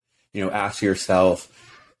ask yourself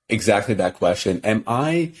exactly that question. Am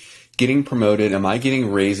I getting promoted? Am I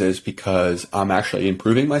getting raises because I'm actually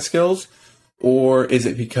improving my skills? Or is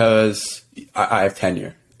it because I have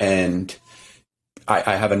tenure and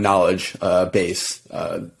I have a knowledge base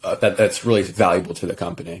that's really valuable to the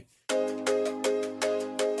company?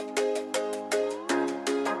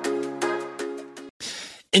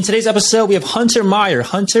 In today's episode, we have Hunter Meyer.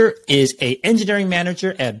 Hunter is an engineering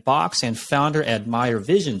manager at Box and founder at Meyer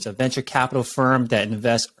Visions, a venture capital firm that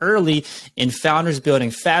invests early in founders building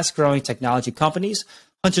fast-growing technology companies.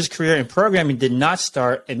 Hunter's career in programming did not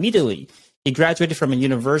start immediately. He graduated from a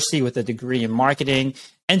university with a degree in marketing,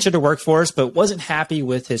 entered the workforce, but wasn't happy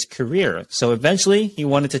with his career. So eventually, he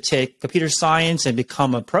wanted to take computer science and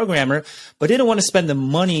become a programmer, but didn't want to spend the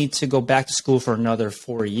money to go back to school for another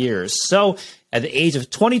 4 years. So at the age of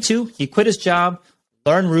 22, he quit his job,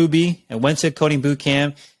 learned Ruby, and went to coding boot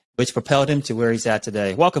camp, which propelled him to where he's at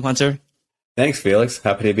today. Welcome, Hunter. Thanks, Felix.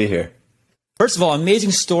 Happy to be here. First of all,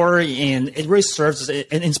 amazing story, and it really serves as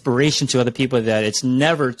an inspiration to other people that it's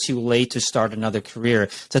never too late to start another career.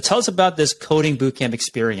 So tell us about this coding bootcamp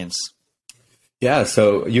experience. Yeah,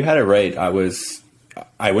 so you had it right. I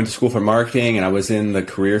went to school for marketing, and I was in the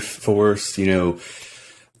career force. I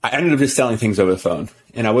ended up just selling things over the phone,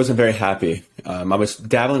 and I wasn't very happy. I was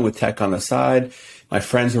dabbling with tech on the side. My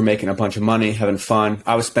friends were making a bunch of money, having fun.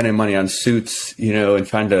 I was spending money on suits, and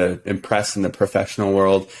trying to impress in the professional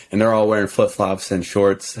world. And they're all wearing flip-flops and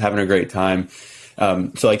shorts, having a great time.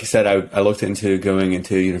 So like you said, I looked into going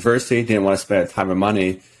into university, didn't want to spend a ton of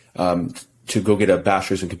money to go get a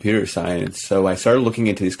bachelor's in computer science. So I started looking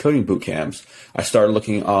into these coding boot camps. I started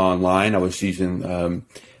looking online. I was using,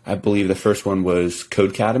 I believe the first one was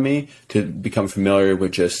Codecademy to become familiar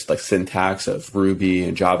with just like syntax of Ruby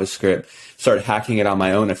and JavaScript. Started hacking it on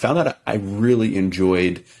my own. I found that I really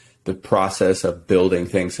enjoyed the process of building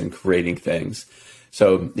things and creating things.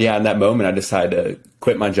 So yeah, in that moment, I decided to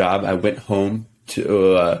quit my job. I went home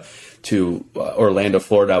to Orlando,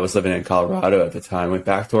 Florida. I was living in Colorado at the time. Went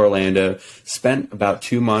back to Orlando, spent about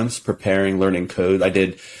 2 months preparing, learning code. I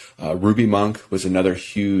did RubyMonk was another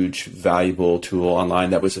huge, valuable tool online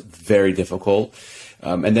that was very difficult.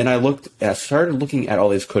 And then I started looking at all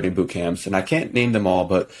these coding boot camps, and I can't name them all,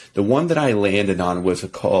 but the one that I landed on was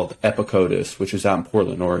called Epicodus, which is out in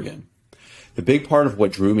Portland, Oregon. The big part of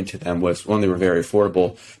what drew me to them was, one, they were very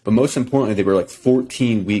affordable, but most importantly, they were like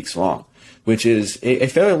 14 weeks long, which is a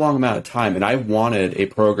fairly long amount of time. And I wanted a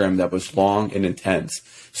program that was long and intense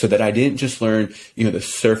so that I didn't just learn, the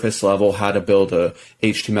surface level, how to build a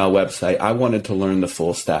HTML website. I wanted to learn the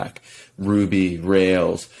full stack, Ruby,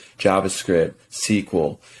 Rails, JavaScript,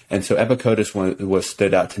 SQL. And so Epicodus was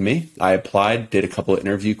stood out to me. I applied, did a couple of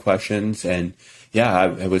interview questions, and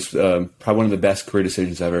yeah, it was probably one of the best career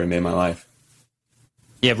decisions I've ever made in my life.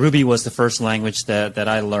 Yeah, Ruby was the first language that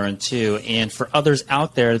I learned too. And for others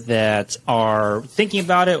out there that are thinking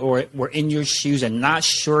about it or were in your shoes and not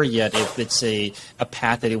sure yet if it's a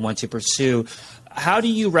path that they want to pursue, how do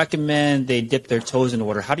you recommend they dip their toes in the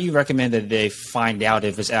water? How do you recommend that they find out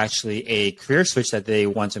if it's actually a career switch that they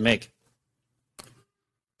want to make?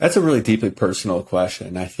 That's a really deeply personal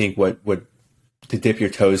question. I think what to dip your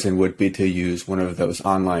toes in would be to use one of those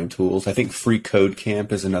online tools. I think Free Code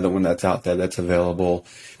Camp is another one that's out there that's available.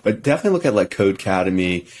 But definitely look at like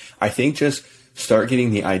Codecademy. I think just start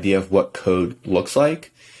getting the idea of what code looks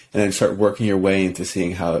like, and then start working your way into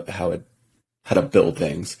seeing how to build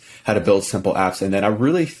things, how to build simple apps. And then I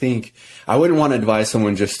really think I wouldn't want to advise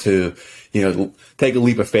someone just to, take a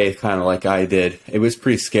leap of faith, kind of like I did. It was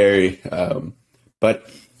pretty scary. But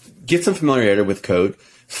get some familiarity with code,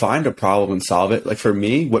 find a problem and solve it. Like for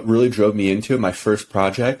me, what really drove me into it, my first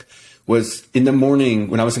project, was in the morning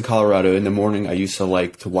when I was in Colorado. In the morning, I used to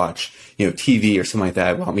like to watch, TV or something like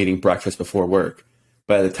that while I'm eating breakfast before work.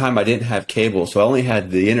 But at the time, I didn't have cable, so I only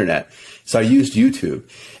had the internet. So I used YouTube.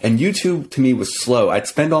 And YouTube, to me, was slow. I'd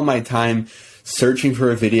spend all my time searching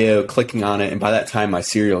for a video, clicking on it, and by that time, my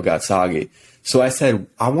cereal got soggy. So I said,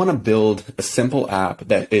 I want to build a simple app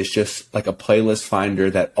that is just like a playlist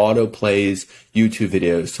finder that auto-plays YouTube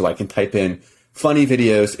videos. So I can type in funny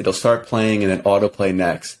videos, it'll start playing, and then autoplay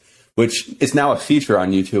next, which is now a feature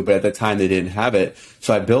on YouTube, but at the time, they didn't have it.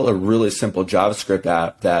 So I built a really simple JavaScript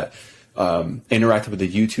app that interacted with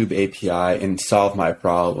the YouTube API and solved my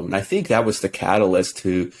problem. And I think that was the catalyst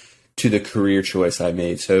to the career choice I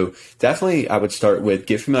made. So definitely I would start with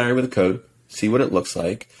get familiar with the code, see what it looks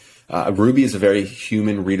like. Ruby is a very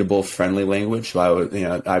human readable, friendly language. So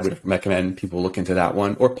I would recommend people look into that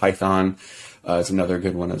one, or Python is another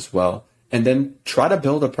good one as well. and then try to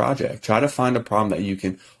build a project. Try to find a problem that you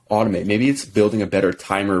can automate. Maybe it's building a better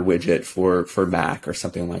timer widget for Mac or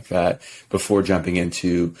something like that before jumping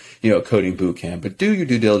into, a coding boot camp. But do your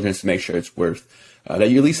due diligence to make sure it's worth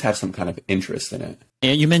that you at least have some kind of interest in it.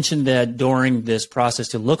 And you mentioned that during this process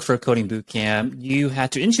to look for a coding boot camp, you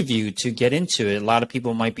had to interview to get into it. A lot of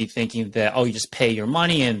people might be thinking that, you just pay your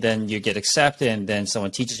money and then you get accepted and then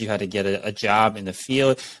someone teaches you how to get a job in the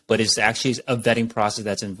field, but it's actually a vetting process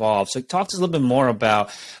that's involved. So talk to us a little bit more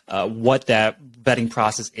about what that vetting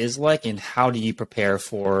process is like and how do you prepare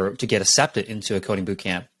to get accepted into a coding boot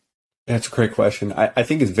camp? That's a great question. I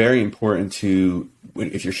think it's very important to,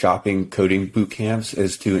 if you're shopping coding boot camps,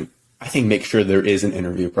 is to, I think, make sure there is an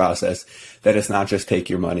interview process, that it's not just take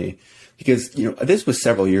your money. Because, this was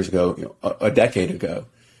several years ago, a decade ago.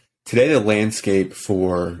 Today, the landscape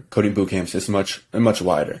for coding boot camps is much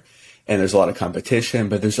wider. And there's a lot of competition,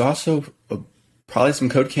 but there's also probably some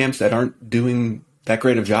code camps that aren't doing that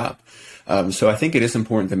great of a job. So I think it is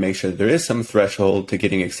important to make sure that there is some threshold to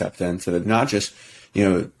getting acceptance, so that not just,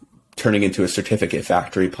 turning into a certificate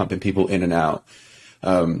factory, pumping people in and out.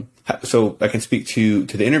 So I can speak to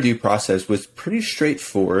the interview process was pretty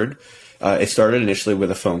straightforward. It started initially with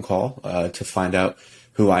a phone call to find out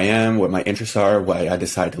who I am, what my interests are, why I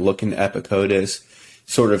decided to look into Epicodus,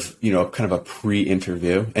 sort of, kind of a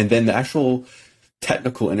pre-interview. And then the actual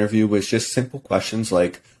technical interview was just simple questions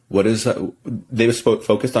like, they were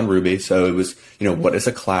focused on Ruby. So it was, what is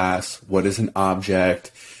a class? What is an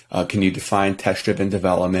object? Can you define test-driven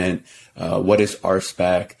development? What is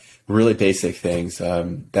RSpec? Really basic things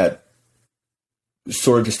that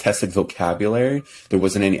sort of just tested vocabulary. There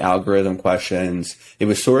wasn't any algorithm questions. It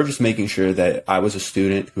was sort of just making sure that I was a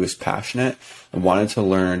student who was passionate and wanted to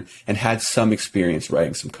learn and had some experience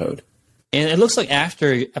writing some code. And it looks like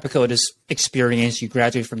after Epicodus experience, you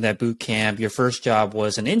graduated from that boot camp, your first job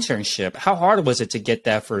was an internship. How hard was it to get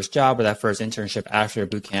that first job or that first internship after a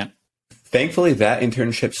boot camp? Thankfully, that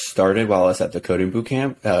internship started while I was at the coding boot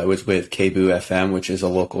camp. It was with KBOO FM, which is a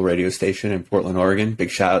local radio station in Portland, Oregon. Big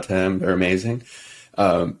shout out to them. They're amazing.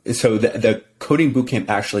 So the coding boot camp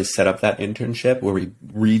actually set up that internship where we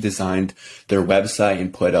redesigned their website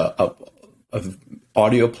and put a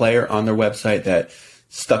audio player on their website that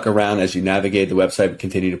stuck around as you navigate the website, but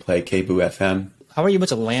continue to play KBOO FM. How were you able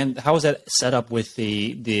to land? How was that set up with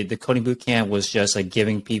the coding boot camp? Was just like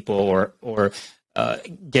giving people or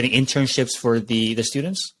getting internships for the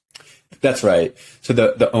students? That's right. So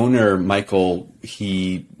the owner, Michael,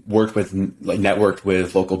 he networked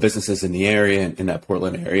with local businesses in the area, in that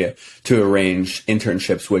Portland area, to arrange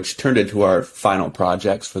internships, which turned into our final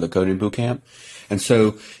projects for the coding boot camp. And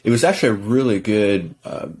so it was actually a really good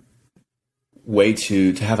way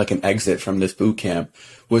to have like an exit from this boot camp.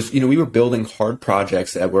 Was, we were building hard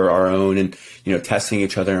projects that were our own and, testing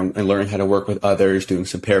each other and learning how to work with others, doing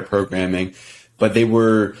some pair programming, but they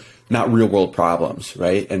were not real world problems,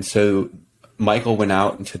 right? And so Michael went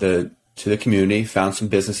out into the community, found some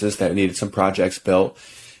businesses that needed some projects built,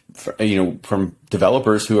 from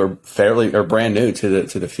developers who are brand new to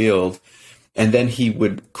the field. And then he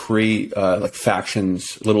would create like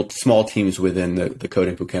factions, little small teams within the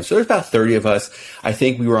coding bootcamp. So there's about 30 of us. I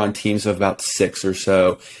think we were on teams of about 6 or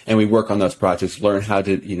so, and we work on those projects, learn how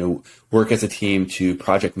to work as a team, to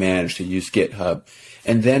project manage, to use GitHub.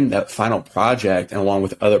 And then that final project, and along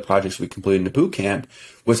with other projects we completed in the boot camp,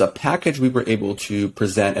 was a package we were able to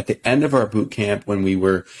present at the end of our boot camp when we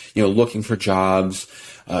were looking for jobs,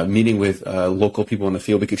 meeting with local people in the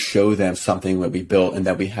field. We could show them something that we built and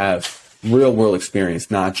that we have real world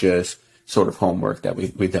experience, not just sort of homework that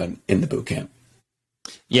we've done in the boot camp.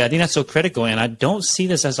 Yeah, I think that's so critical, and I don't see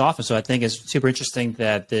this as often. So I think it's super interesting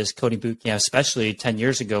that this coding boot camp, especially 10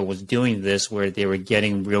 years ago, was doing this where they were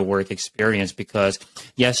getting real work experience. Because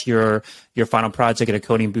yes, your final project at a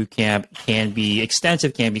coding boot camp can be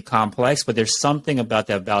extensive, can be complex, but there's something about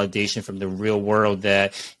that validation from the real world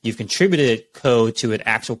that you've contributed code to an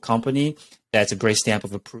actual company. That's a great stamp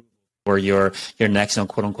of approval for your next,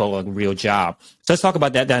 quote unquote, like real job. So let's talk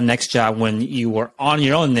about that next job when you were on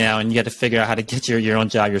your own now and you had to figure out how to get your own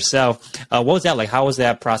job yourself. What was that like? How was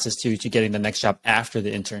that process to getting the next job after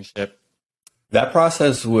the internship? That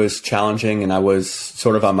process was challenging, and I was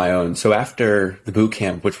sort of on my own. So after the boot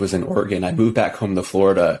camp, which was in Oregon, I moved back home to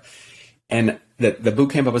Florida, and the boot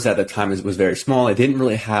camp I was at the time was very small. I didn't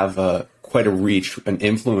really have quite a reach, an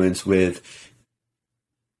influence with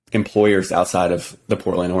employers outside of the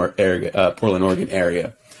Portland, Oregon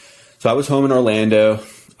area. So I was home in Orlando.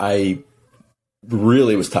 I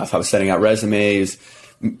really was tough. I was sending out resumes,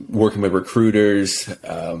 working with recruiters,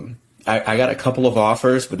 I got a couple of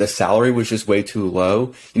offers, but the salary was just way too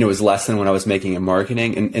low. It was less than what I was making in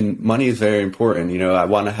marketing, and money is very important. I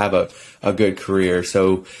want to have a good career.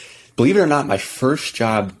 So believe it or not, my first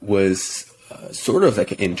job was sort of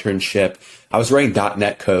like an internship. I was writing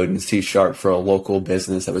 .NET code and C# for a local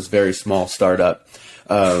business that was very small startup.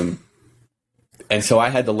 And so I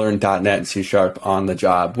had to learn .NET and C# on the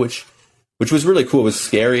job, which was really cool. It was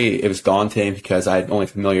scary. It was daunting because I had only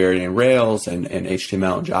familiarity in Rails and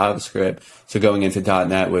HTML and JavaScript. So going into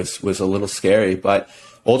 .NET was a little scary, but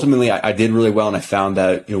ultimately I did really well. And I found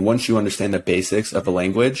that, once you understand the basics of a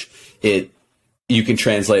language, you can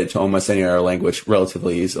translate it to almost any other language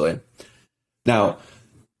relatively easily. Now,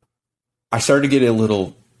 I started to get a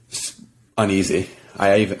little uneasy.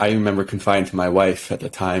 I remember confiding to my wife at the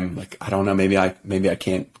time, like, I don't know, maybe I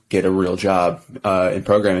can't get a real job in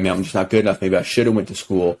programming. I'm just not good enough. Maybe I should have went to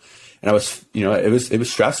school. And I was, it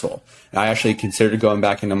was stressful. And I actually considered going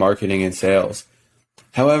back into marketing and sales.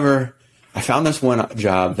 However, I found this one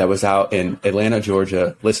job that was out in Atlanta,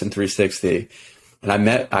 Georgia, Listen 360. And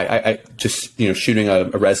I just, shooting a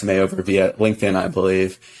resume over via LinkedIn, I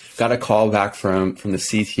believe, got a call back from the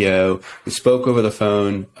CTO. We spoke over the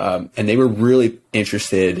phone, and they were really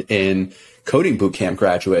interested in coding bootcamp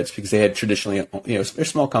graduates because they had traditionally, they're a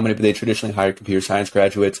small company, but they traditionally hired computer science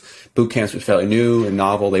graduates. Boot camps were fairly new and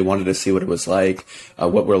novel. They wanted to see what it was like,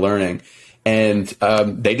 what we're learning. And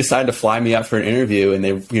they decided to fly me up for an interview, and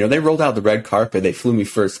they rolled out the red carpet. They flew me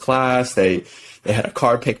first class. They had a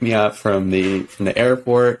car pick me up from the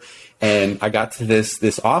airport, and I got to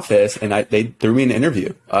this office, and they threw me an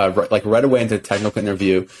interview, right away into a technical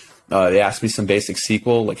interview. They asked me some basic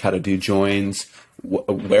SQL, like how to do joins,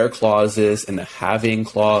 where clauses, and the having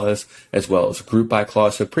clause, as well as group by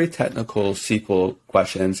clause. So pretty technical SQL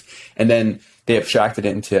questions, and then they abstracted it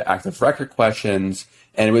into active record questions,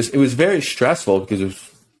 and it was very stressful because it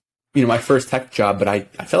was my first tech job, but I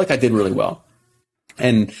felt like I did really well,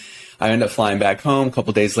 and I ended up flying back home. A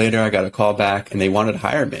couple days later, I got a call back, and they wanted to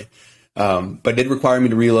hire me. But it did require me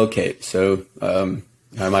to relocate. So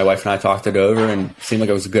my wife and I talked it over, and it seemed like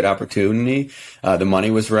it was a good opportunity. The money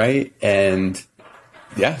was right. And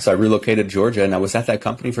so I relocated to Georgia, and I was at that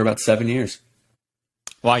company for about 7 years.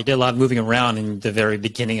 Wow, you did a lot of moving around in the very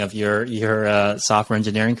beginning of your software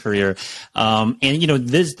engineering career. And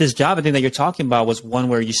this job, I think that you're talking about, was one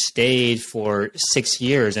where you stayed for 6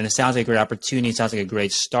 years, and it sounds like a great opportunity. It sounds like a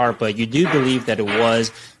great start, but you do believe that it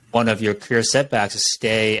was one of your career setbacks to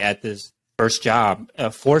stay at this first job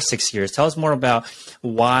for 6 years. Tell us more about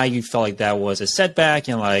why you felt like that was a setback,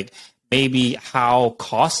 and like maybe how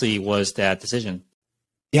costly was that decision.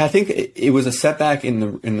 Yeah, I think it was a setback in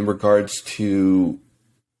the regards to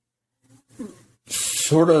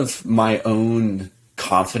sort of my own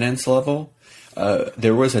confidence level.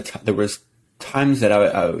 There was times that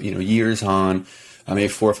I years on, maybe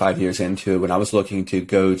 4 or 5 years into it, when I was looking to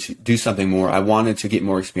go to do something more. I wanted to get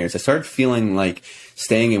more experience. I started feeling like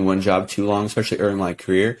staying in one job too long, especially early in my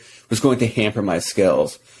career, was going to hamper my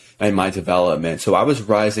skills and my development. So I was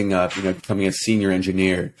rising up, becoming a senior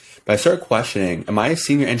engineer. But I started questioning, am I a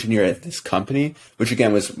senior engineer at this company, which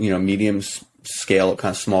again was, medium scale,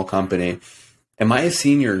 kind of small company? Am I a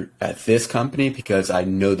senior at this company because I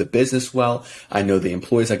know the business well, I know the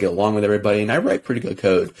employees, I get along with everybody, and I write pretty good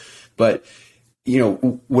code? But,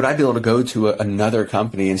 would I be able to go to another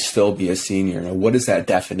company and still be a senior? What is that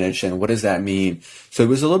definition? What does that mean? So it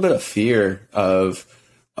was a little bit of fear of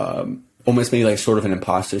almost maybe like sort of an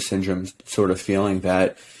imposter syndrome sort of feeling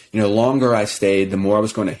that, the longer I stayed, the more I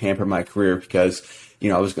was going to hamper my career because,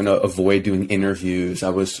 I was going to avoid doing interviews. I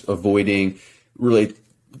was avoiding really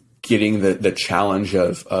getting the challenge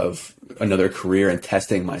of another career and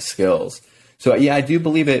testing my skills. So yeah, I do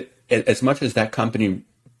believe it, as much as that company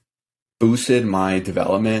boosted my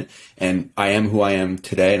development, and I am who I am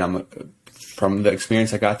today, and I'm from the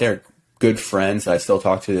experience I got there, good friends that I still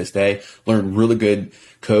talk to this day, learned really good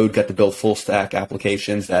code, got to build full stack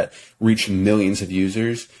applications that reach millions of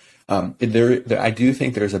users. I do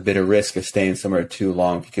think there's a bit of risk of staying somewhere too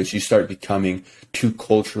long because you start becoming too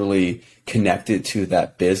culturally connected to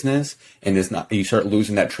that business, and you start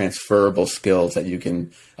losing that transferable skills that you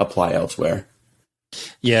can apply elsewhere.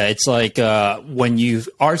 Yeah, it's like when you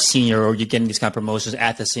are senior or you're getting these kind of promotions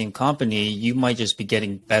at the same company, you might just be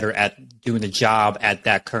getting better at doing the job at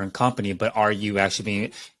that current company, but are you actually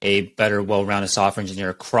being a better, well-rounded software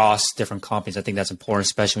engineer across different companies? I think that's important,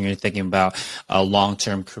 especially when you're thinking about a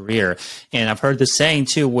long-term career. And I've heard the saying,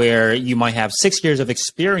 too, where you might have 6 years of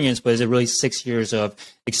experience, but is it really 6 years of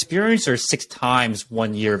experience or 6 times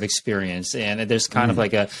 1 year of experience? And there's kind of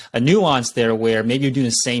like a nuance there where maybe you're doing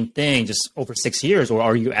the same thing just over 6 years, years, or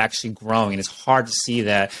are you actually growing? And it's hard to see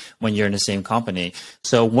that when you're in the same company.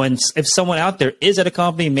 So if someone out there is at a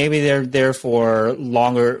company, maybe they're there for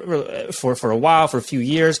longer, for a while, for a few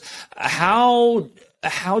years, how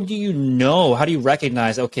do you know? How do you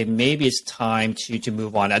recognize, okay, maybe it's time to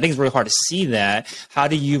move on? I think it's really hard to see that. How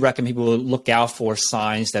do you recommend people look out for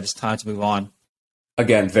signs that it's time to move on?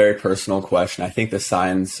 Again, very personal question. I think the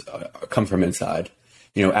signs come from inside.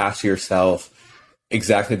 Ask yourself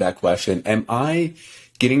exactly that question. Am I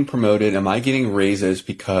getting promoted? Am I getting raises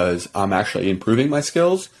because I'm actually improving my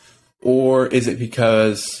skills? Or is it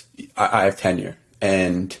because I have tenure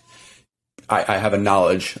and I have a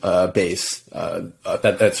knowledge base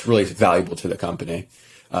that's really valuable to the company,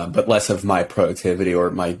 but less of my productivity or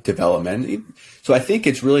my development? So I think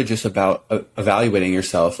it's really just about evaluating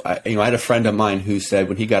yourself. I had a friend of mine who said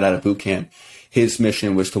when he got out of boot camp, his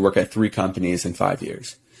mission was to work at 3 companies in 5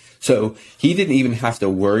 years. So he didn't even have to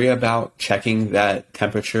worry about checking that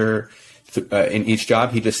temperature in each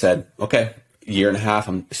job. He just said, okay, year and a half,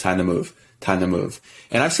 it's time to move.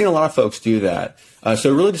 And I've seen a lot of folks do that.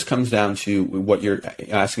 So it really just comes down to what you're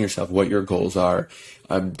asking yourself, what your goals are.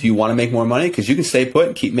 Do you want to make more money? Because you can stay put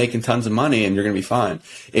and keep making tons of money and you're going to be fine.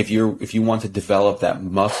 If you want to develop that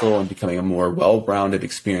muscle and becoming a more well-rounded,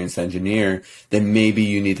 experienced engineer, then maybe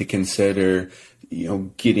you need to consider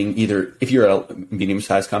getting either, if you're a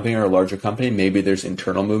medium-sized company or a larger company, maybe there's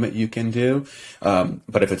internal movement you can do.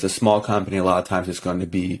 But if it's a small company, a lot of times it's going to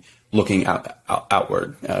be looking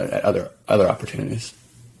outward at other opportunities.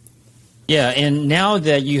 Yeah, and now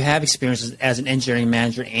that you have experience as an engineering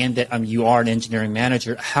manager and that you are an engineering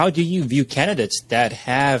manager, how do you view candidates that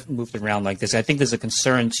have moved around like this? I think there's a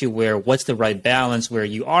concern too where what's the right balance where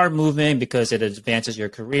you are moving because it advances your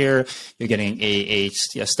career, you're getting a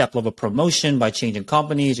step level promotion by changing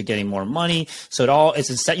companies, you're getting more money. So you're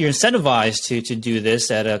incentivized to do this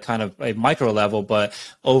at a kind of a micro level, but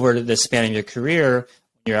over the span of your career,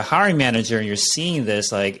 you're a hiring manager and you're seeing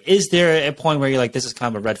this, like, is there a point where you're like, this is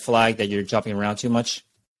kind of a red flag that you're jumping around too much?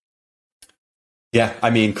 Yeah.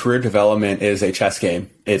 I mean, career development is a chess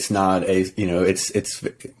game. It's not there's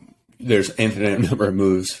infinite number of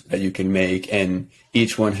moves that you can make and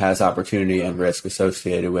each one has opportunity and risk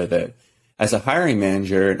associated with it. As a hiring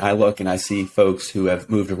manager, and I look and I see folks who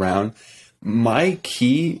have moved around, my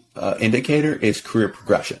key indicator is career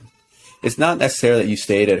progression. It's not necessarily that you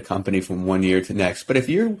stayed at a company from one year to next, but if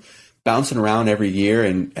you're bouncing around every year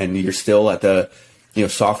and you're still at the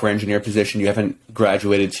software engineer position, you haven't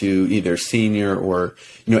graduated to either senior or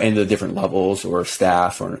any of the different levels or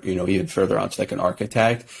staff or even further on to like an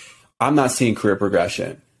architect, I'm not seeing career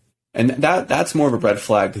progression, and that's more of a red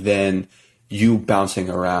flag than you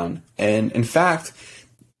bouncing around. And in fact,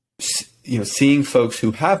 seeing folks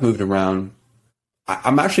who have moved around,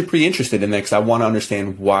 I'm actually pretty interested in that because I want to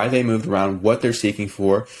understand why they moved around, what they're seeking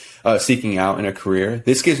out in a career.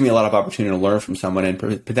 This gives me a lot of opportunity to learn from someone and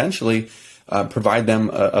potentially provide them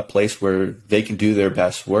a place where they can do their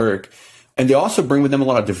best work. And they also bring with them a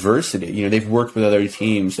lot of diversity. They've worked with other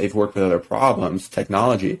teams, they've worked with other problems,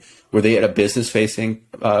 technology. Were they at a business-facing,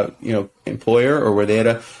 employer, or were they at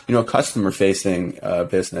a customer-facing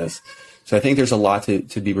business? So I think there's a lot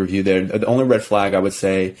to be reviewed there. The only red flag I would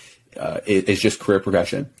say is just career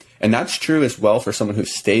progression. And that's true as well for someone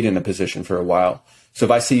who's stayed in a position for a while. So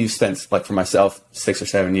if I see you spent, like for myself, 6 or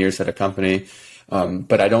 7 years at a company,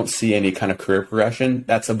 but I don't see any kind of career progression,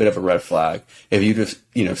 that's a bit of a red flag. If you just,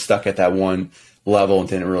 stuck at that one level and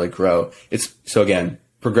didn't really grow. So again,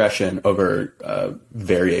 progression over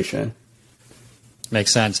variation.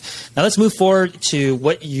 Makes sense. Now let's move forward to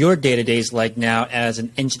what your day-to-day is like now as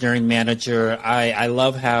an engineering manager. I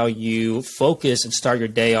love how you focus and start your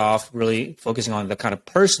day off really focusing on the kind of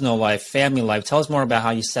personal life, family life. Tell us more about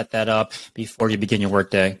how you set that up before you begin your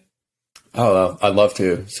workday. Oh, I'd love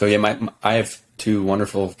to. So yeah, I have 2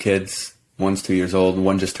 wonderful kids. One's 2 years old and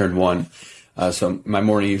one just turned 1. So my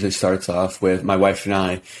morning usually starts off with my wife and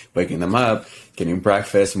I waking them up, getting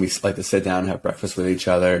breakfast, and we like to sit down and have breakfast with each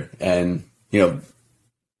other and,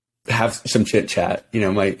 have some chit chat.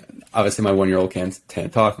 Obviously my 1-year-old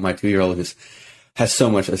can't talk. My 2-year-old just has so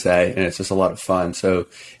much to say, and it's just a lot of fun. So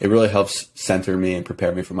it really helps center me and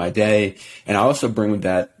prepare me for my day. And I also bring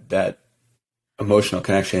that emotional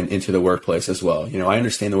connection into the workplace as well. I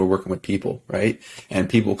understand that we're working with people, right? And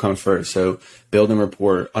people come first. So building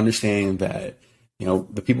rapport, understanding that,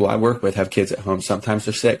 the people I work with have kids at home. Sometimes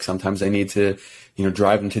they're sick. Sometimes they need to,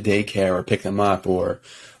 drive them to daycare or pick them up, or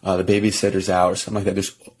the babysitter's out or something like that.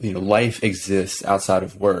 There's, life exists outside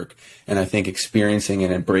of work. And I think experiencing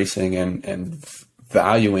and embracing and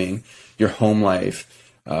valuing your home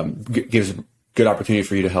life gives a good opportunity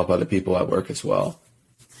for you to help other people at work as well.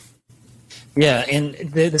 Yeah, and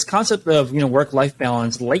this concept of work-life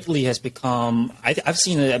balance lately has become I've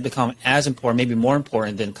seen it become as important, maybe more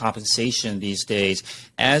important than compensation these days.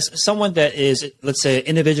 As someone that is, let's say, an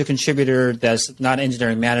individual contributor that's not an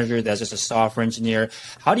engineering manager, that's just a software engineer,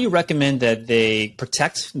 how do you recommend that they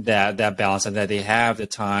protect that balance and that they have the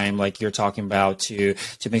time, like you're talking about, to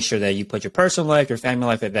make sure that you put your personal life, your family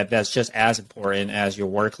life, that's just as important as your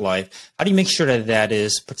work life? How do you make sure that that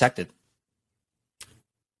is protected?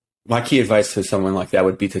 My key advice to someone like that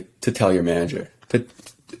would be to tell your manager,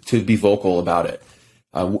 to be vocal about it.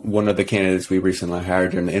 One of the candidates we recently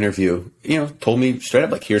hired during the interview, told me straight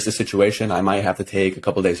up, like, here's the situation. I might have to take a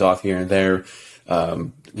couple of days off here and there.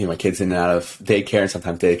 My kid's in and out of daycare, and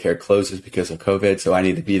sometimes daycare closes because of COVID, so I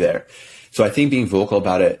need to be there. So I think being vocal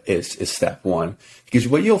about it is step one, because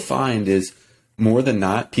what you'll find is, more than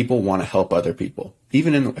not, people want to help other people,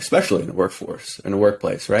 especially in the workforce, in the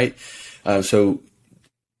workplace, right? So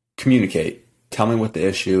communicate. Tell me what the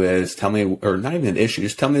issue is. Tell me, or not even an issue,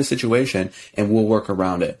 just tell me the situation, and we'll work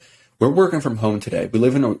around it. We're working from home today. We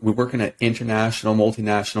work in an international,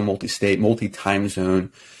 multinational, multi-state, multi-time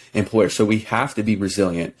zone employer. So we have to be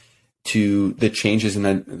resilient to the changes in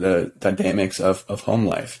the dynamics of home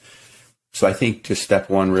life. So I think just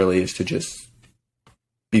step one really is to just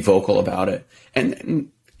be vocal about it.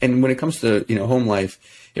 And when it comes to, home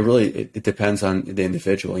life, it depends on the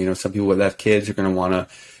individual. Some people that have kids are going to want to,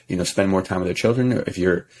 spend more time with their children. If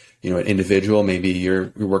you're, an individual, maybe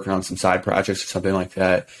you're working on some side projects or something like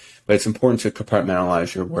that. But it's important to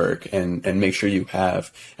compartmentalize your work and make sure you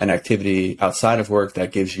have an activity outside of work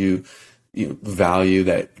that gives you, value,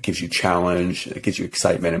 that gives you challenge, that gives you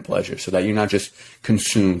excitement and pleasure, so that you're not just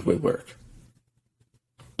consumed with work.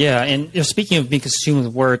 Yeah, and speaking of being consumed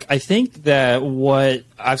with work, I think that what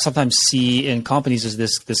I sometimes see in companies is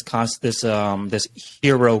this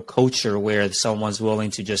hero culture where someone's willing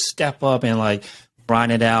to just step up and like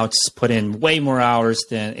grind it out, put in way more hours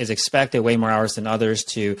than is expected, way more hours than others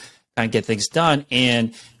to kind of get things done.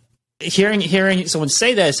 And hearing someone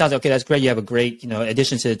say that, it sounds like, okay, that's great. You have a great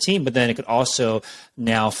addition to the team, but then it could also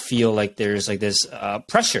now feel like there's like this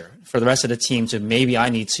pressure for the rest of the team to maybe I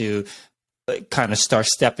need to kind of start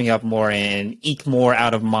stepping up more and eke more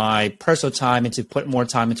out of my personal time and to put more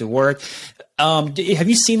time into work. Have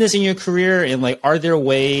you seen this in your career? And like, are there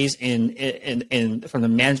ways in from the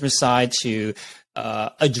management side to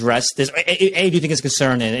address this? A, do you think it's a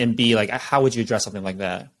concern? And B, like, how would you address something like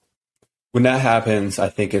that? When that happens, I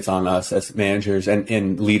think it's on us as managers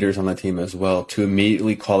and leaders on the team as well to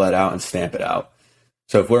immediately call that out and stamp it out.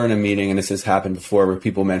 So if we're in a meeting, and this has happened before, where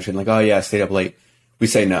people mention like, oh yeah, I stayed up late, we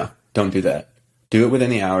say, no, don't do that. Do it within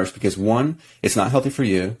the hours, because one, it's not healthy for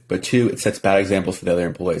you, but two, it sets bad examples for the other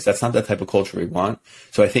employees. That's not the type of culture we want.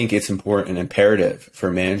 So I think it's important and imperative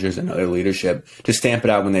for managers and other leadership to stamp it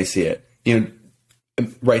out when they see it.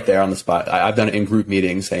 Right there on the spot. I've done it in group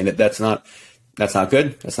meetings, saying that's not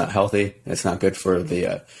good, that's not healthy, it's not good for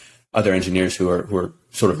the other engineers who are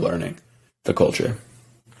sort of learning the culture.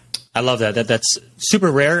 I love that. That's super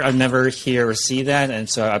rare. I never hear or see that, and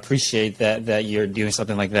so I appreciate that you're doing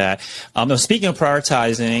something like that. Now, speaking of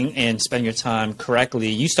prioritizing and spending your time correctly,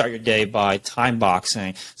 you start your day by time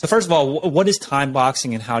boxing. So first of all, what is time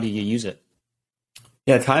boxing and how do you use it?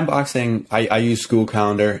 Yeah, time boxing, I use Google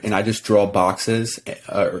Calendar, and I just draw boxes,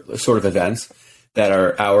 sort of events that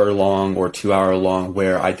are hour long or 2 hour long,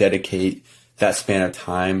 where I dedicate that span of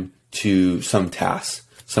time to some tasks.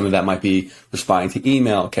 Some of that might be responding to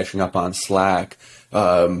email, catching up on Slack.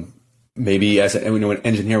 Maybe as an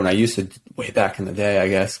engineer, when I used to, way back in the day, I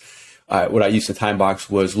guess, what I used to time box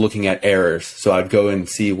was looking at errors. So I'd go and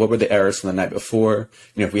see what were the errors from the night before.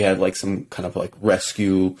 If we had like some kind of like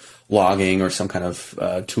rescue logging or some kind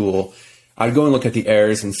of tool, I'd go and look at the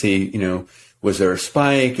errors and see, was there a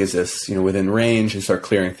spike? Is this, within range, and start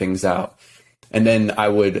clearing things out. And then I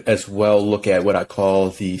would as well look at what I call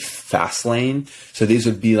the fast lane. So these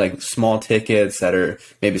would be like small tickets that are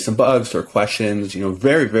maybe some bugs or questions,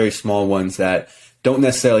 very, very small ones that don't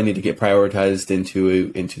necessarily need to get prioritized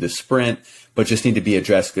into the sprint, but just need to be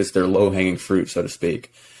addressed because they're low-hanging fruit, so to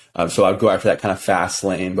speak. So I would go after that kind of fast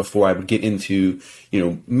lane before I would get into,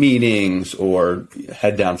 meetings or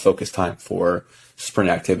head down focus time for sprint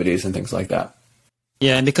activities and things like that.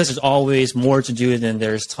 Yeah, and because there's always more to do than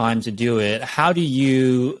there's time to do it, how did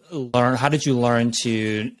you learn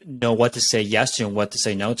to know what to say yes to and what to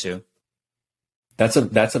say no to? That's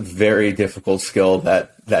a very difficult skill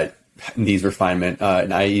that needs refinement,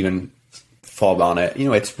 and I even fall on it.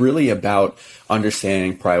 It's really about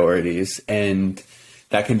understanding priorities, and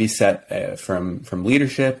that can be set from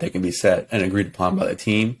leadership. They can be set and agreed upon by the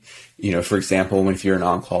team. For example, if you're an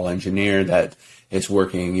on-call engineer that it's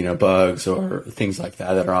working, bugs or things like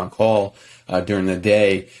that are on call during the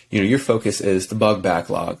day, your focus is the bug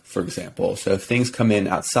backlog, for example. So if things come in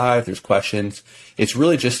outside, there's questions, it's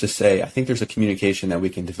really just to say, I think there's a communication that we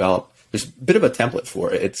can develop. There's a bit of a template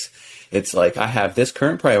for it. It's like, I have this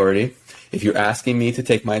current priority. If you're asking me to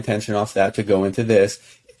take my attention off that to go into this,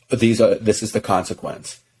 this is the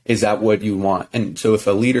consequence. Is that what you want? And so if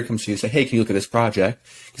a leader comes to you and say, hey, can you look at this project?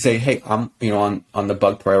 You say, hey, I'm on the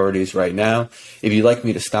bug priorities right now. If you'd like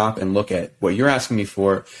me to stop and look at what you're asking me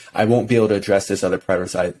for, I won't be able to address this other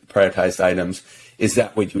prioritized items. Is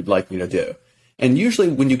that what you'd like me to do? And usually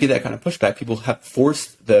when you get that kind of pushback, people have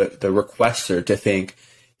forced the requester to think,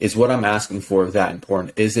 is what I'm asking for that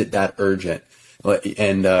important? Is it that urgent?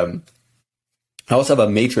 And I also have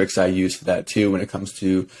a matrix I use for that too when it comes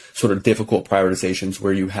to sort of difficult prioritizations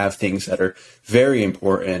where you have things that are very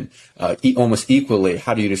important, almost equally.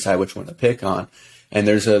 How do you decide which one to pick on? And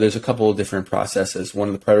there's a couple of different processes. One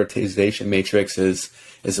of the prioritization matrix is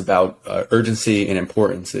about urgency and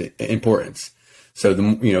importance. So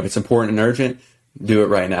if it's important and urgent, do it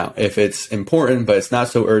right now. If it's important but it's not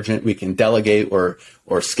so urgent, we can delegate or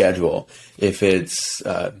schedule. If it's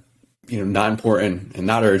not important and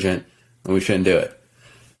not urgent, we shouldn't do it.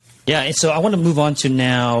 Yeah, and so I want to move on to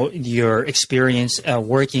now your experience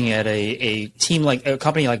working at a team like a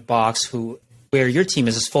company like Box, where your team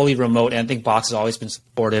is fully remote, and I think Box has always been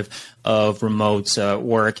supportive of remote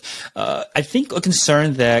work. I think a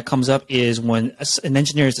concern that comes up is when an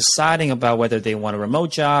engineer is deciding about whether they want a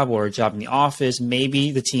remote job or a job in the office.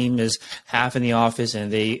 Maybe the team is half in the office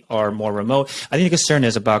and they are more remote. I think the concern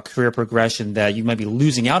is about career progression, that you might be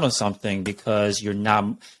losing out on something because you're not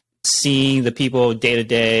seeing the people day to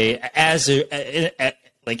day as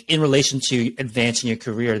like in relation to advancing your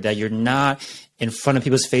career, that you're not in front of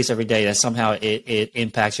people's face every day, that somehow it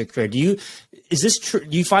impacts your career. Is this true?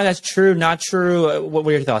 Do you find that's true? Not true? What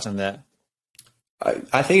were your thoughts on that?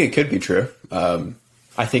 I think it could be true.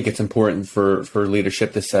 I think it's important for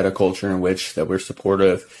leadership to set a culture in which that we're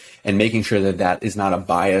supportive, and making sure that that is not a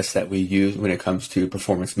bias that we use when it comes to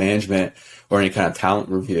performance management or any kind of talent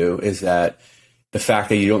review, is that the fact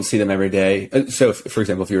that you don't see them every day. So, for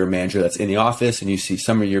example, if you're a manager that's in the office and you see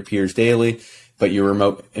some of your peers daily, but your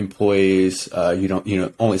remote employees you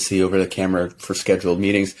don't only see over the camera for scheduled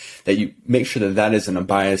meetings, that you make sure that that isn't a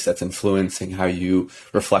bias that's influencing how you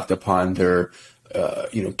reflect upon their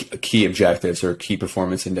key objectives or key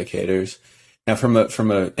performance indicators. Now, from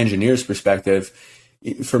an engineer's perspective,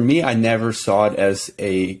 for me, I never saw it as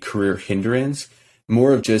a career hindrance.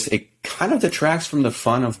 More of just it kind of detracts from the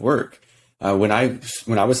fun of work. When I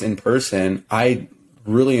was in person, I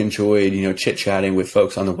really enjoyed, chit-chatting with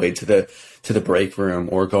folks on the way to the break room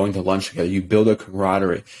or going to lunch together. You build a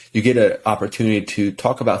camaraderie. You get an opportunity to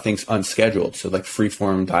talk about things unscheduled. So like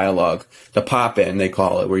free-form dialogue, the pop-in, they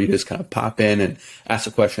call it, where you just kind of pop in and ask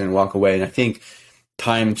a question and walk away. And I think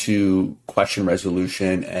time to question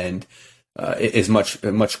resolution and is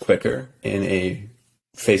much quicker in a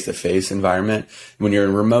face-to-face environment. When you're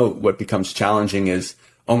in remote, what becomes challenging is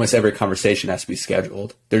almost every conversation has to be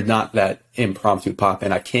scheduled. There's not that impromptu pop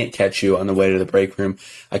in. I can't catch you on the way to the break room.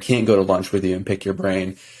 I can't go to lunch with you and pick your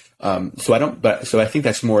brain. So I think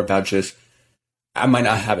that's more about just, I might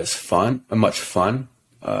not have as much fun,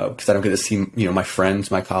 because I don't get to see, my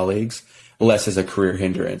friends, my colleagues, less as a career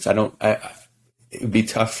hindrance. It would be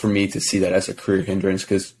tough for me to see that as a career hindrance,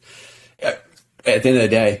 because at the end of the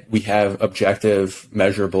day, we have objective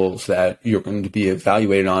measurables that you're going to be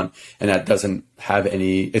evaluated on, and that doesn't have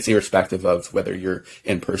it's irrespective of whether you're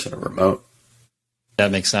in person or remote. That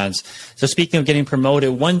makes sense. So speaking of getting promoted,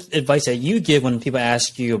 one advice that you give when people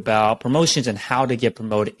ask you about promotions and how to get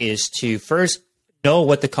promoted is to first know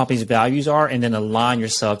what the company's values are and then align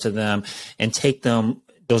yourself to them and take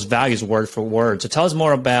those values word for word. So tell us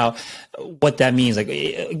more about what that means. Like,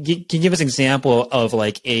 can you give us an example of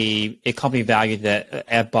like a company value that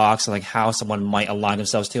at Box, and like how someone might align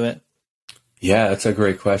themselves to it? Yeah, that's a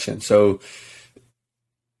great question. So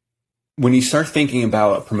when you start thinking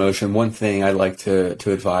about a promotion, one thing I like to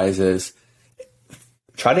advise is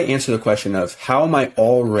try to answer the question of how am I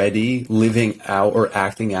already living out or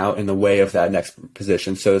acting out in the way of that next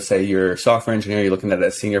position. So say you're a software engineer, you're looking at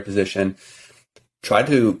a senior position. Try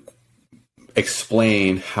to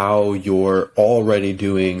explain how you're already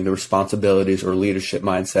doing the responsibilities or leadership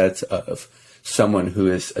mindsets of someone who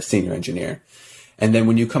is a senior engineer. And then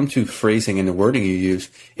when you come to phrasing and the wording you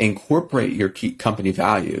use, incorporate your key company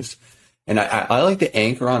values. And I like to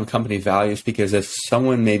anchor on company values, because if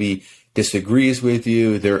someone maybe disagrees with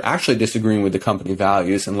you, they're actually disagreeing with the company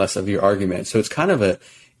values and less of your argument. So it's kind of an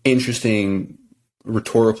interesting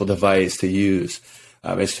rhetorical device to use,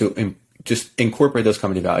 is to just incorporate those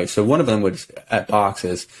company values. So one of them was at Box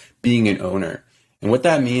is being an owner. And what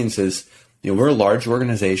that means is, we're a large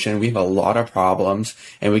organization. We have a lot of problems,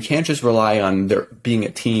 and we can't just rely on there being a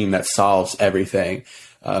team that solves everything.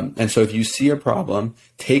 And so if you see a problem,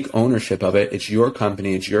 take ownership of it. It's your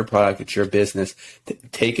company, it's your product, it's your business.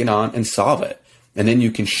 Take it on and solve it. And then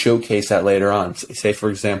you can showcase that later on. Say, for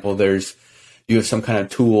example, you have some kind of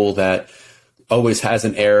tool that always has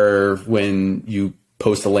an error when you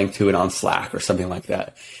post a link to it on Slack or something like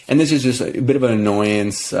that. And this is just a bit of an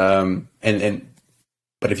annoyance.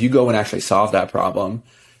 But if you go and actually solve that problem,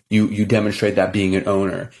 you demonstrate that being an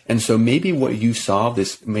owner. And so maybe what you solved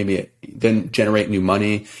is maybe then generate new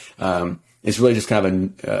money. It's really just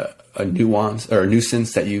kind of a nuance or a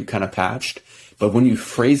nuisance that you kind of patched. But when you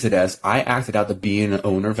phrase it as, I acted out the being an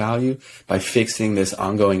owner value by fixing this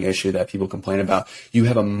ongoing issue that people complain about, you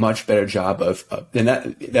have a much better job and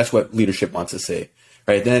that's what leadership wants to see,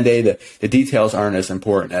 right? At the end of the day, the details aren't as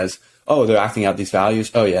important as, oh, they're acting out these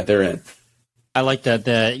values. Oh yeah, they're in. I like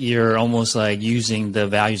that you're almost like using the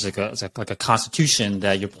values like a constitution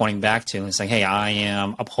that you're pointing back to. And it's like, hey, I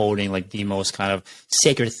am upholding like the most kind of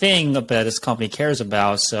sacred thing that this company cares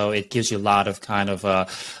about. So it gives you a lot of kind of,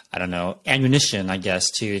 ammunition, I guess,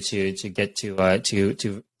 to get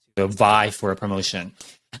to vie for a promotion.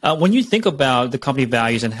 When you think about the company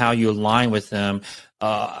values and how you align with them,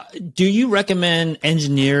 do you recommend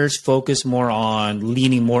engineers focus more on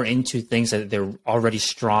leaning more into things that they're already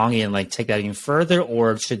strong in, like take that even further,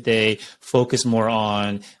 or should they focus more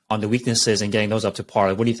on the weaknesses and getting those up to par?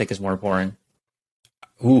 What do you think is more important?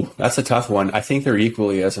 Ooh, that's a tough one. I think they're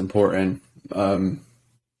equally as important.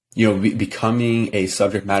 Becoming a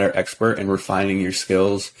subject matter expert and refining your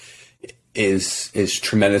skills is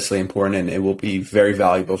tremendously important, and it will be very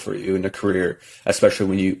valuable for you in a career,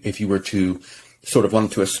 especially if you were to sort of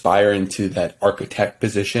want to aspire into that architect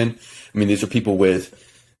position. I mean, these are people with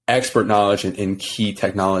expert knowledge in key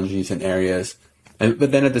technologies and areas.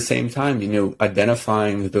 But then at the same time,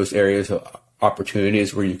 identifying those areas of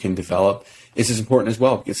opportunities where you can develop is as important as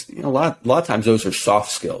well, because a lot of times those are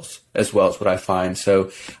soft skills as well, is what I find. So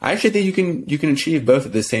I actually think you can achieve both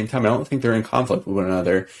at the same time. I don't think they're in conflict with one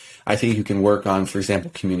another. I think you can work on, for example,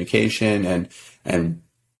 communication and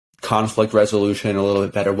conflict resolution a little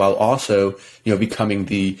bit better, while also, becoming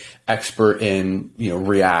the expert in,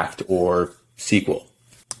 React or SQL.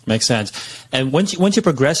 Makes sense. And once you're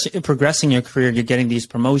progressing your career, you're getting these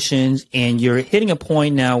promotions, and you're hitting a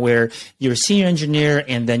point now where you're a senior engineer,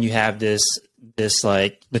 and then you have this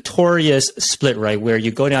like notorious split, right, where you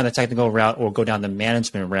go down the technical route or go down the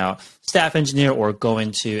management route, staff engineer or go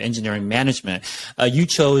into engineering management. You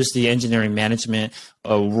chose the engineering management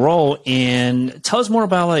role, and tell us more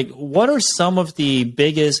about like what are some of the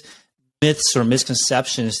biggest myths or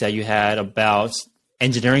misconceptions that you had about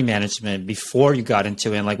engineering management before you got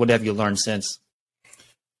into it, and like what have you learned since?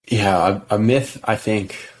 Yeah, a myth I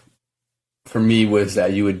think for me was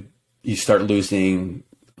that you start losing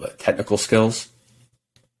technical skills,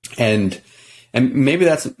 and maybe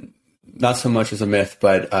that's not so much as a myth,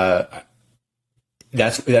 but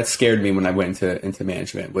that scared me when I went into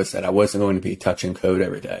management, was that I wasn't going to be touching code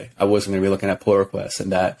every day. I wasn't going to be looking at pull requests,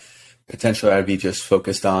 and that potentially I'd be just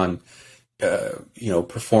focused on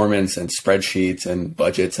performance and spreadsheets and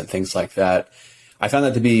budgets and things like that. I found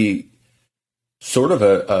that to be sort of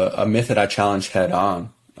a myth that I challenged head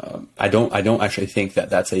on. I don't actually think that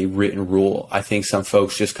that's a written rule. I think some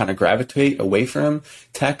folks just kind of gravitate away from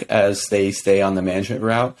tech as they stay on the management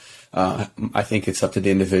route. I think it's up to the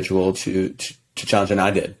individual to challenge, and I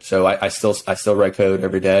did. So I still write code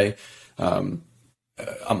every day. On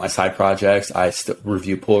my side projects, I still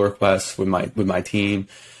review pull requests with my team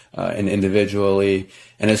and individually,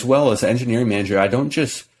 and as well as engineering manager. I don't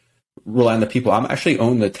just rely on the people. I'm actually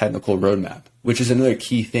own the technical roadmap, which is another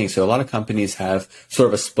key thing. So a lot of companies have sort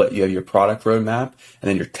of a split. You have your product roadmap and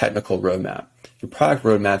then your technical roadmap. Your product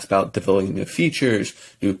roadmap's about developing new features,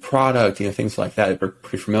 new product, things like that we're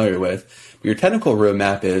pretty familiar with. But your technical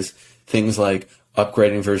roadmap is things like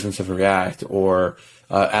upgrading versions of React or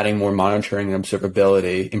adding more monitoring and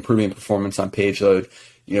observability, improving performance on page load,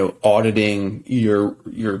 auditing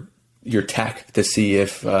your tech to see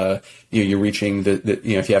if you're reaching the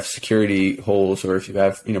if you have security holes or if you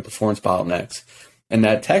have performance bottlenecks. And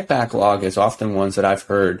that tech backlog is often ones that I've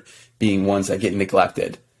heard being ones that get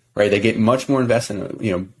neglected, right? They get much more invested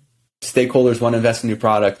in stakeholders want to invest in a new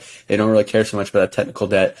product. They don't really care so much about that technical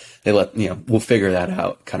debt. They we'll figure that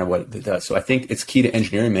out, kind of what it does. So I think it's key to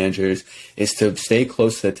engineering managers is to stay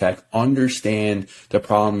close to the tech, understand the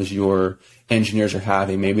problems your engineers are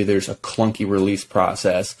having. Maybe there's a clunky release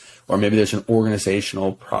process, or maybe there's an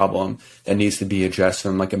organizational problem that needs to be addressed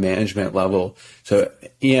from like a management level. So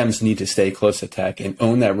EMs need to stay close to tech and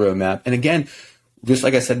own that roadmap. And again, just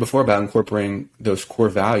like I said before about incorporating those core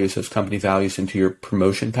values, those company values into your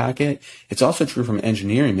promotion packet, it's also true from an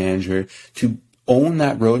engineering manager to own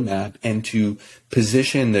that roadmap and to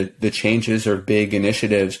position the changes or big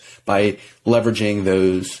initiatives by leveraging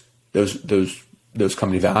those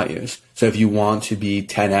company values. So if you want to be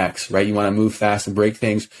 10x, right, you want to move fast and break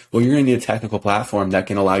things, well, you're going to need a technical platform that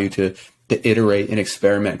can allow you to iterate and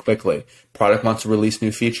experiment quickly. Product wants to release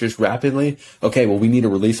new features rapidly. Okay, well, we need a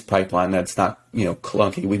release pipeline that's not,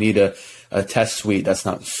 clunky. We need a test suite that's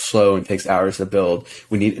not slow and takes hours to build.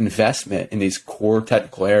 We need investment in these core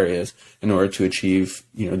technical areas in order to achieve,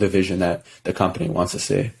 the vision that the company wants to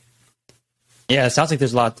see. Yeah, it sounds like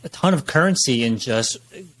there's a ton of currency in just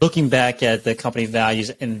looking back at the company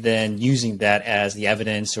values and then using that as the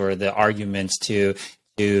evidence or the arguments to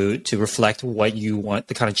reflect what you want,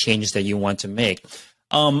 the kind of changes that you want to make.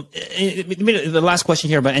 The last question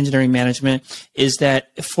here about engineering management is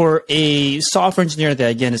that for a software engineer that,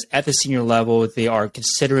 again, is at the senior level, they are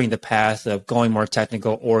considering the path of going more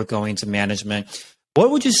technical or going to management.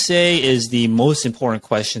 What would you say is the most important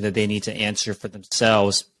question that they need to answer for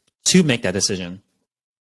themselves to make that decision?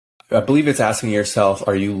 I believe it's asking yourself,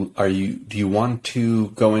 do you want to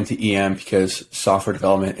go into EM because software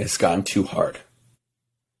development has gotten too hard?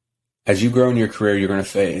 As you grow in your career, you're going to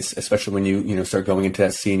face, especially when you start going into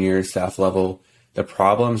that senior staff level, the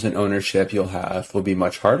problems and ownership you'll have will be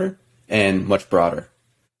much harder and much broader.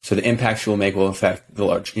 So the impacts you will make will affect the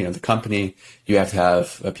large, the company. You have to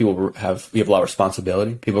have you have a lot of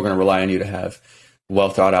responsibility. People are going to rely on you to have well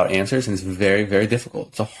thought out answers, and it's very, very difficult.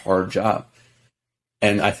 It's a hard job.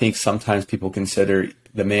 And I think sometimes people consider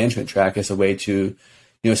the management track as a way to,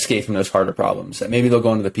 escape from those harder problems. That maybe they'll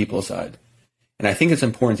go into the people side. And I think it's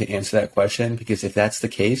important to answer that question, because if that's the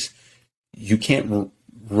case, you can't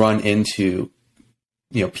run into,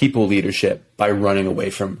 people leadership by running away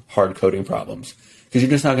from hard coding problems, because you're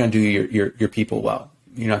just not going to do your people well.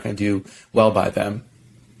 You're not going to do well by them.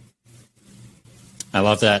 I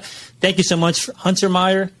love that. Thank you so much, Hunter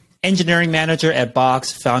Meyer, engineering manager at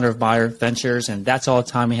Box, founder of Meyer Ventures. And that's all the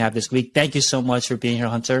time we have this week. Thank you so much for being here,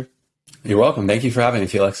 Hunter. You're welcome. Thank you for having me,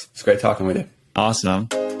 Felix. It's great talking with you. Awesome.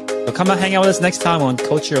 So come out, hang out with us next time on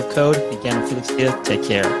Culture of Code. Again, I'm Felix Dia. Take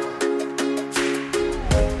care.